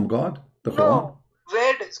 This is from God. The Quran. No.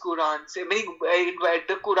 Where else Quran say? I mean,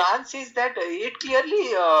 the Quran says that it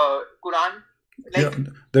clearly Quran like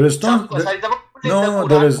Yeah, there is some tons. no,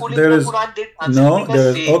 There is Quran did no, something there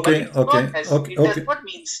as is saying, but okay, it's okay, not as okay, it does okay, not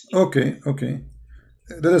mean saying. okay, okay.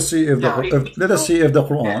 Let us see if the Yeah, it means let us see if the yeah.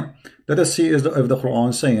 Quran let us see if the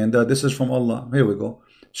Quran saying that this is from Allah. Here we go.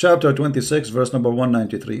 Chapter 26, verse number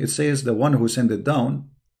 193. It says the one who sent it down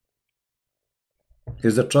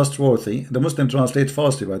is the trustworthy. The Muslim translate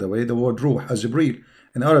falsely, by the way, the word ruh as Jibreel.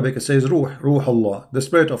 In Arabic it says ruh Allah, the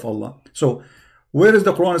spirit of Allah. So where is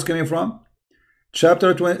the Quran is coming from?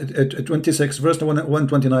 Chapter 26, verse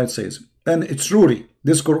 129 says, and it's truly,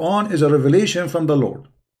 this Quran is a revelation from the Lord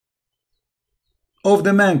of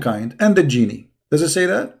the mankind and the genie. Does it say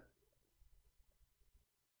that?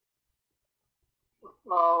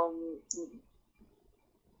 Um,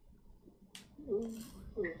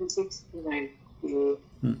 69.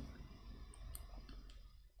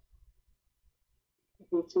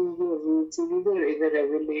 Which is a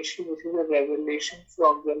revelation. This is a revelation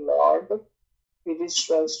from the Lord. It is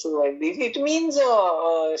trustworthy. It means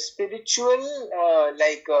spiritual,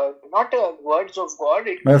 like not words of God.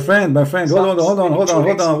 It My means friend, some hold on.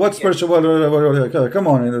 What experience. spiritual? Come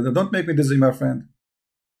on, don't make me dizzy, my friend.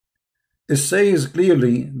 It says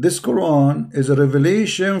clearly, this Quran is a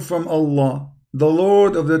revelation from Allah, the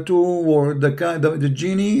Lord of the two worlds, the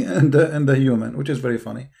genie and the human, which is very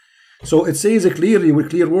funny. So it says it clearly with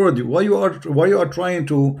clear word. Why you are trying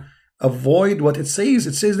to avoid what it says?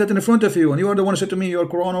 It says that in front of you, and you are the one who said to me, you are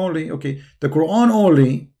Quran only. Okay, the Quran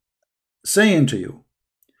only saying to you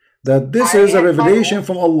that this is a revelation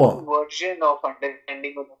from Allah. Version of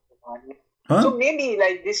understanding of the Quran. Huh? So maybe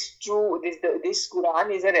like this Quran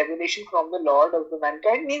is a revelation from the Lord of the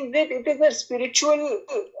mankind, means that it is a spiritual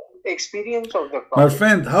experience of the Prophet. My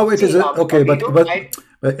friend, how it is okay, but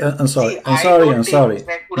I'm sorry.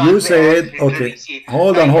 You said okay.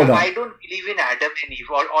 Hold on. I don't believe in Adam and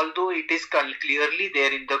Eve, although it is clearly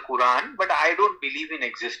there in the Quran, but I don't believe in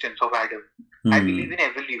existence of Adam. I believe in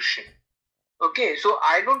evolution. Okay, so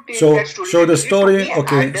I don't take that story. So the story,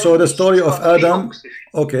 okay. So the story of Adam.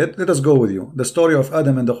 Okay, let us go with you. The story of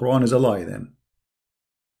Adam in the Quran is a lie, then.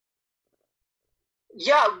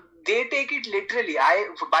 Yeah, they take it literally.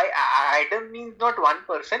 By Adam means not one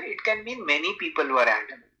person. It can mean many people were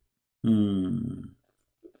Adam.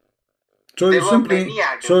 So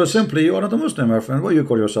simply, you are not a Muslim, my friend. Why you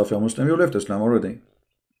call yourself a Muslim? You left Islam already.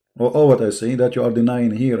 Or what I see that you are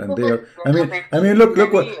denying here and there. I mean, look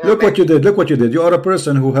what you did. Look what you did. You are a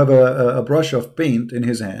person who have a brush of paint in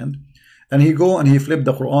his hand, and he flip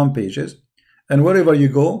the Quran pages, and wherever you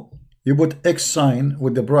go, you put X sign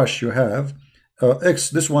with the brush you have. X.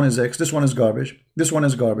 This one is X. This one is garbage. This one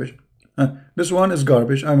is garbage. This one is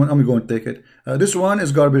garbage. I'm going to take it. This one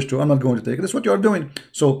is garbage too. I'm not going to take it. That's what you are doing.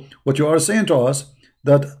 So what you are saying to us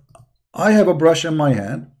that I have a brush in my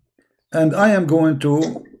hand, and I am going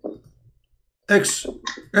to X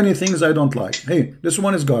any things I don't like. Hey, this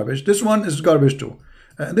one is garbage. This one is garbage too.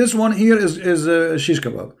 This one here is shish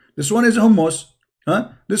kebab. This one is hummus.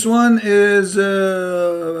 This one is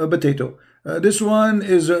potato. This one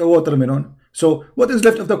is watermelon. So what is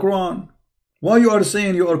left of the Quran? Why you are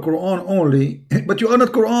saying you are Quran only, but you are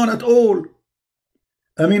not Quran at all?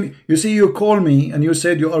 I mean, you see, you call me and you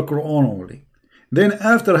said you are Quran only. Then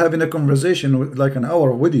after having a conversation with, like an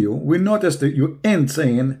hour with you, we noticed that you end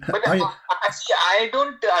saying, but I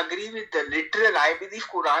don't agree with the literal. I believe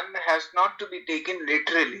Quran has not to be taken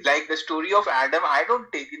literally. Like the story of Adam, I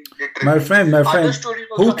don't take it literally. My friend,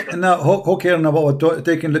 who cares about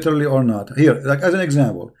taken literally or not? Here, like as an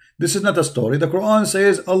example, this is not a story. The Quran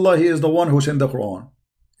says Allah, He is the one who sent the Quran.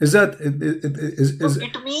 Is that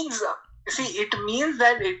it means? See, it means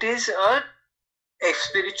that it is a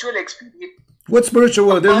spiritual experience. What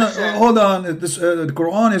spiritual? Hold on. The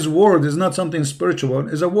Quran is word. It's not something spiritual.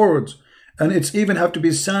 It's a words, and it's even have to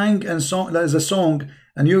be sang and song as a song,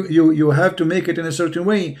 and you have to make it in a certain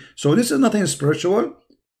way. So this is nothing spiritual.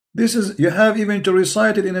 This is you have even to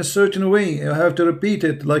recite it in a certain way. You have to repeat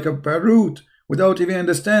it like a parrot without even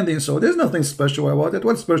understanding. So there's nothing special about it.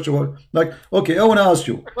 What's spiritual? Like, okay, I want to ask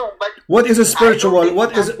you, what is a spiritual?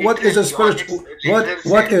 What is a spiritual?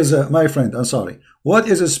 What is my friend? I'm sorry. What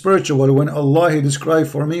is a spiritual when Allah He described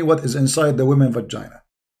for me what is inside the women's vagina?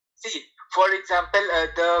 See, for example,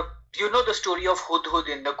 you know the story of Hudhud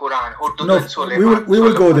in the Quran. Hudhud no, and Suleiman. We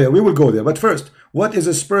will go there. We will go there. But first, what is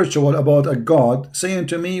a spiritual about a God saying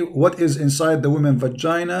to me what is inside the women's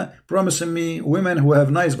vagina, promising me women who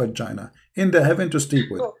have nice vagina in the heaven to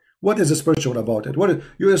sleep with? What is a spiritual about it? What is,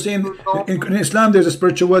 you are saying in Islam there's a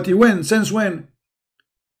spirituality when? Since when?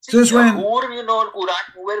 Since when? Hur, you know,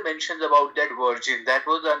 Quran nowhere mentions about that virgin. That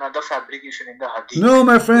was another fabrication in the hadith. No,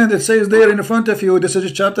 my friend, it says there in front of you. This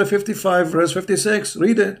is chapter 55, verse 56.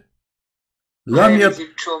 Read it.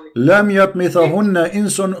 لم يطمثهن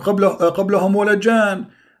إنس قبلهم ولا جان.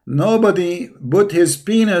 Nobody put his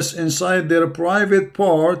penis inside their private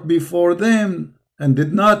part before them and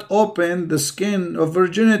did not open the skin of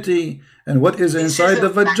virginity. And what is inside the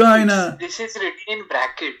vagina? This is written in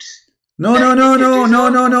brackets. No,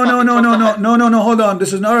 hold on.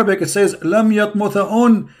 This is in Arabic. It says لم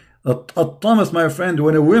يطمثهن. الطمث, my friend,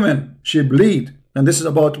 when a woman, she bleed. And this is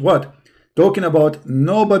about what? Talking about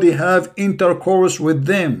nobody have intercourse with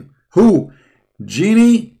them. Who?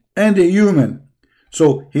 Genie and a human.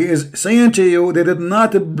 So he is saying to you they did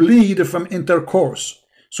not bleed from intercourse.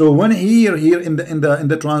 So when here in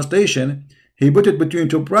the translation, he put it between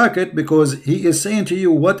two brackets because he is saying to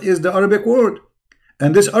you what is the Arabic word.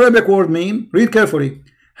 And this Arabic word mean, read carefully,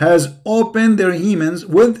 has opened their hymens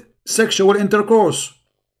with sexual intercourse.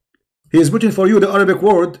 He is putting for you the Arabic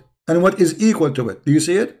word and what is equal to it. Do you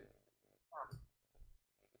see it?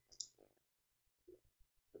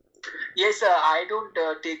 Yes, I don't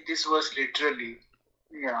take this verse literally.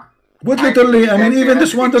 Yeah. What literally? I mean, even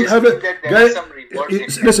this one don't have it. Guys,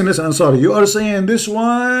 listen, I'm sorry. You are saying this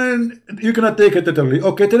one, you cannot take it literally.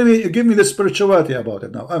 Okay, tell me, give me the spirituality about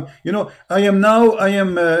it now. You know, I am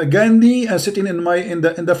Gandhi sitting in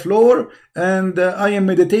the floor, and I am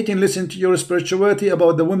meditating, listening to your spirituality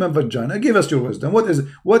about the woman vagina. Give us your wisdom.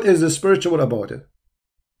 What is the spiritual about it?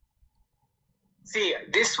 See,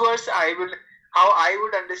 this verse, how I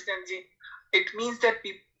would understand it means that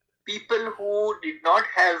people who did not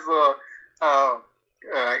have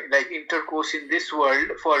like intercourse in this world,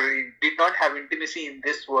 did not have intimacy in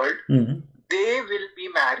this world, they will be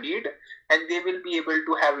married and they will be able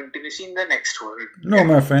to have intimacy in the next world. No,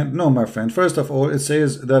 my friend. First of all, it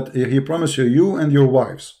says that he promised you and your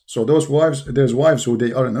wives. So those wives, there's wives who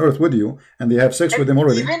they are on earth with you and they have sex with them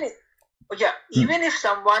already. Even if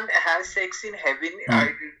someone has sex in heaven,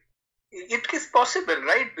 it is possible,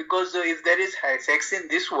 right? Because if there is sex in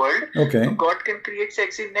this world, God can create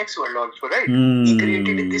sex in next world also, right? He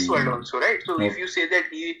created in this world also, right? So if you say that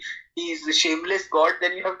he is the shameless God,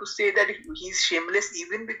 then you have to say that he's shameless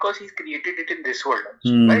even because he's created it in this world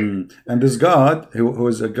also, right? And this God, who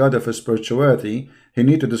is a God of spirituality, he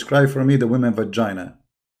need to describe for me the women vagina.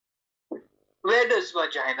 Where does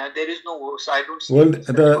vagina? There is no verse. I don't see. Well,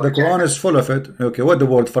 the Quran is full of it. Okay, what the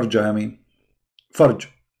word farja mean? Farj.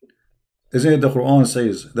 Isn't it the Quran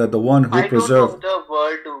says that the one who preserves... I don't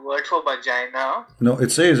know the word for vagina. No, it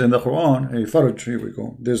says in the Quran, hey, farj, here we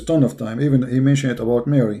go. There's a ton of time. Even he mentioned it about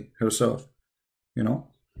Mary herself. You know?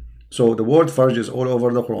 So the word farj is all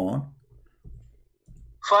over the Quran.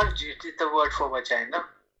 Farj is the word for vagina?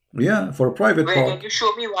 Yeah, for a private part. Can you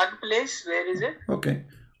show me one place? Where is it? Okay.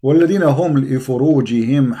 وَالَّذِينَ هُمْ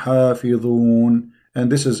لِفُرُوجِهِمْ حَافِظُونَ. And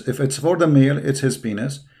this is, if it's for the male, it's his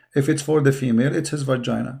penis. If it's for the female, it's his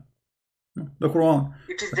vagina. The Quran.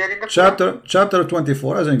 It is there in the chapter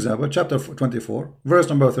 24, as an example, chapter 24, verse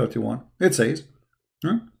number 31. It says,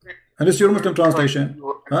 and it's your Muslim translation,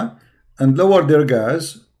 and lower their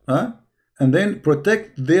gas, and then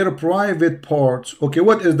protect their private parts. Okay,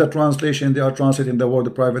 what is the translation? They are translating the word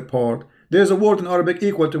private part. There's a word in Arabic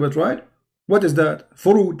equal to it, right? What is that?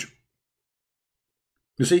 Furuj.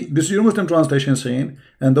 You see, this is your Muslim translation saying,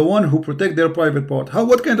 and the one who protect their private part.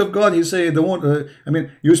 What kind of God he say? The one. I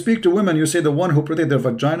mean, you speak to women, you say the one who protect their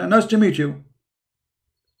vagina. Nice to meet you.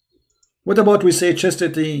 What about we say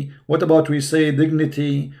chastity? What about we say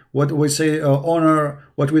dignity? What we say honor?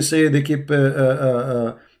 What we say they keep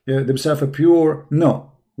themselves pure?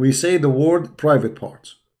 No, we say the word private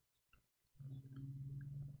parts.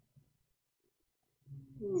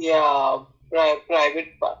 Yeah.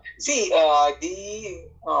 Private part. See,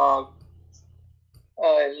 the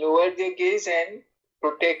lower the gaze and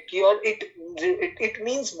protect your it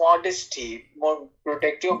means modesty.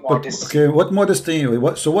 Protect your modesty. Okay, what modesty?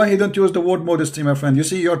 So why he don't use the word modesty, my friend? You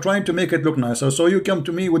see, you're trying to make it look nicer. So you come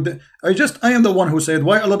to me with the I am the one who said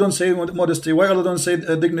why Allah don't say modesty, why Allah don't say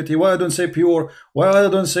dignity, why I don't say pure, why Allah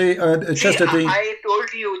don't say chastity. I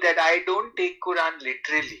told you that I don't take Quran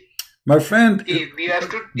literally. My friend,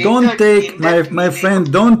 don't take my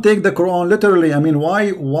friend. Don't take the Quran literally. I mean,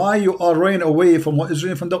 why you are running away from what is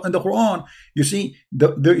written in the Quran? You see,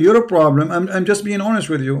 your problem. I'm just being honest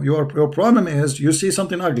with you. Your problem is you see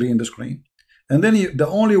something ugly in the screen, and then the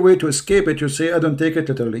only way to escape it, you say I don't take it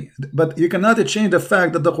literally. But you cannot change the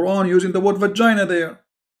fact that the Quran using the word vagina there.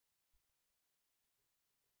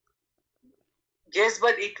 Yes,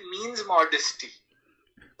 but it means modesty.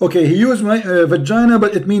 Okay, he used my vagina,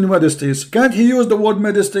 but it means modesty. Can't he use the word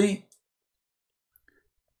modesty?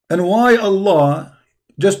 And why Allah,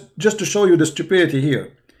 just to show you the stupidity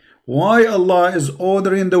here, why Allah is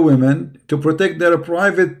ordering the women to protect their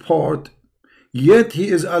private part, yet He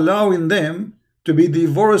is allowing them to be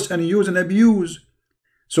divorced and use and abuse.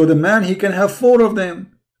 So the man, he can have 4 of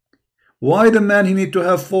them. Why the man, he need to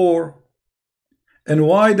have 4? And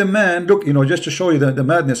why the man, look, just to show you the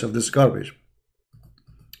madness of this garbage.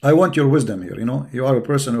 I want your wisdom here, you are a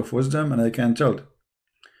person of wisdom, and I can tell.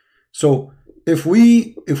 So if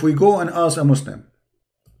we go and ask a Muslim,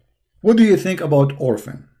 what do you think about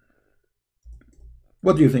orphan?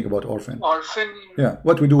 What do you think about orphan? Orphan. Yeah,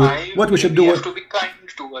 what we do? What we should do? We have to be kind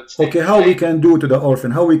towards them. Okay, how we can do to the orphan?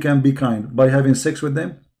 How we can be kind? By having sex with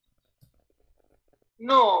them?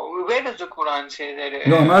 No, where does the Quran say that?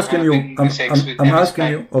 No, I'm asking you. I'm asking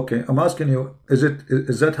you. Okay, I'm asking you.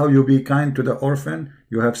 Is that how you be kind to the orphan?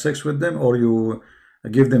 You have sex with them, or you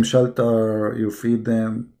give them shelter, you feed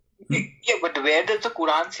them? Yeah, but where does the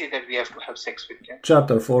Quran say that we have to have sex with them?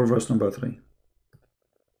 Chapter 4, verse number 3.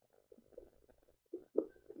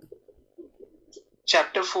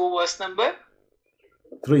 Chapter 4, verse number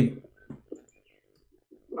 3.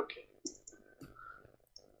 Okay.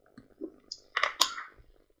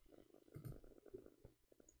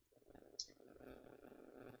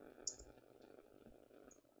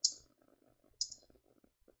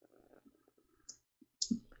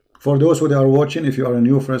 For those who are watching, if you are a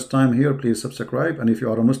new first time here, please subscribe. And if you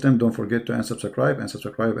are a Muslim, don't forget to unsubscribe and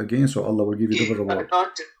subscribe again, so Allah will give you the reward.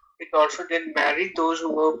 It also didn't marry those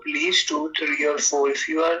who were pleased 2, 3, or 4. If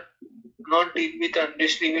you are not deal with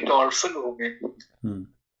unjustly with orphan women.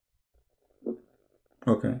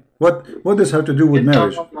 Okay. What does have to do with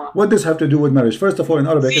marriage? What does have to do with marriage? First of all, in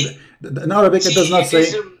Arabic, it does not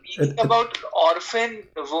say about orphan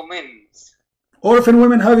women. Orphan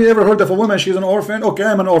women. Have you ever heard of a woman? She's an orphan. Okay,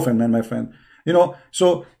 I'm an orphan, man, my friend.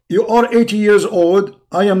 So you are 80 years old.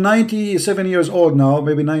 I am 97 years old now,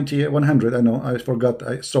 maybe 90, 100. I know, I forgot.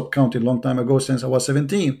 I stopped counting a long time ago, since I was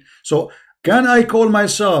 17. So can I call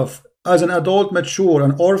myself as an adult, mature,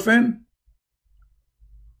 an orphan?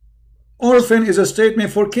 Orphan is a statement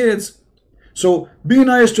for kids. So be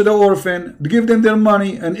nice to the orphan, give them their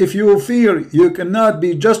money, and if you fear you cannot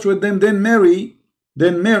be just with them, then marry.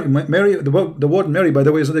 Then marry. The word marry, by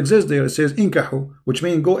the way, doesn't exist there. It says inkahu, which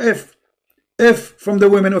means go if from the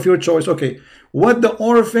women of your choice. Okay, what the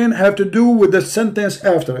orphan have to do with the sentence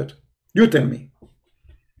after it? You tell me.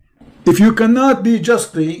 If you cannot be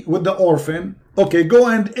justly with the orphan, okay, go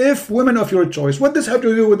and if women of your choice. What does have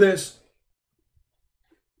to do with this?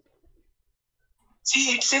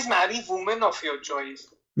 See, it says marry women of your choice.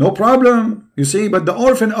 No problem. You see, but the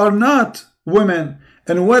orphan are not women.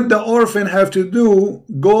 And what the orphan have to do,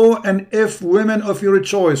 go and if women of your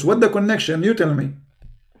choice. What the connection? You tell me.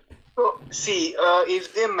 So, see,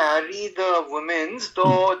 if they marry the women,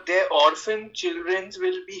 so their orphan children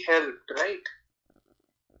will be helped, right?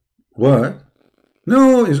 What?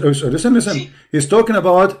 No, listen. He's talking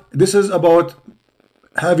about, this is about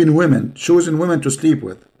having women, choosing women to sleep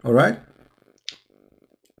with. All right?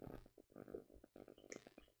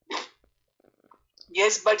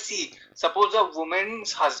 Yes, but see, suppose a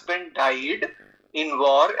woman's husband died in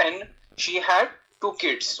war and she had 2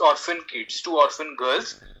 kids, orphan kids, 2 orphan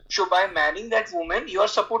girls. So by marrying that woman, you are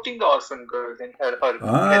supporting the orphan girl and her helping,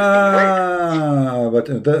 right? But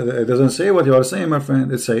it doesn't say what you are saying, my friend.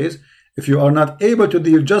 It says, if you are not able to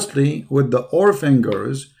deal justly with the orphan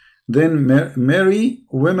girls, then marry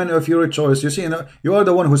women of your choice. You see, you are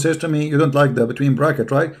the one who says to me, you don't like the between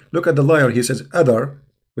bracket, right? Look at the liar. He says other,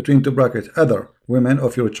 between 2 brackets, other women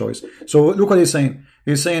of your choice. So look what he's saying.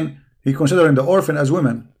 He's saying he considering the orphan as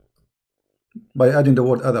women by adding the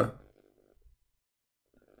word other.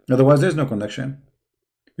 Otherwise, there's no connection.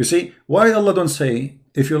 You see, why Allah don't say,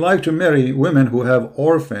 if you like to marry women who have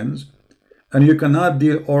orphans, and you cannot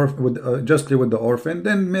deal justly with the orphan,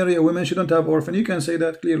 then marry a woman she don't have orphan. You can say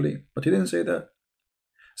that clearly, but he didn't say that.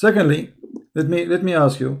 Secondly, let me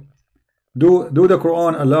ask you, do the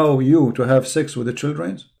Quran allow you to have sex with the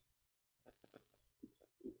children?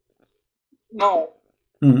 No.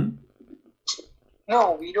 Mm-hmm.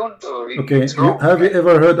 No, we don't. Okay, have you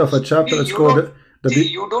ever heard of a chapter that's called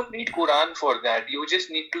you don't need Quran for that. You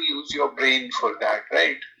just need to use your brain for that,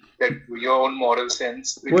 right? That your own moral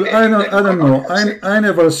sense. Well, I don't know. I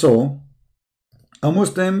never saw a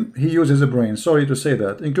Muslim, he uses a brain. Sorry to say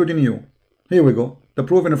that, including you. Here we go. The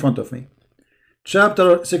proof in front of me.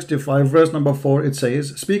 Chapter 65, verse number 4, it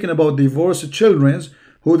says, speaking about divorced children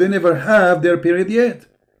who they never have their period yet.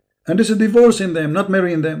 And this is divorcing them, not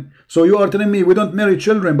marrying them. So you are telling me we don't marry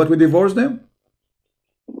children, but we divorce them?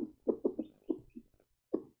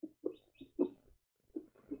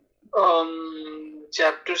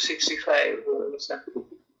 chapter 65.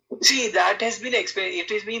 See, that has been explained. It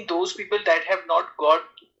has been those people that have not got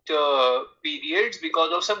periods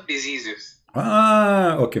because of some diseases.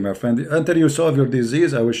 Ah, okay, my friend. Until you solve your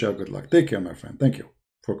disease, I wish you good luck. Take care, my friend. Thank you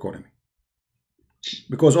for calling me.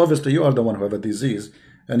 Because obviously you are the one who have a disease,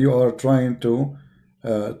 and you are trying to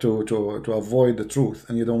avoid the truth,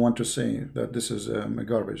 and you don't want to say that this is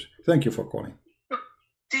garbage. Thank you for calling.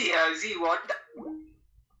 See, what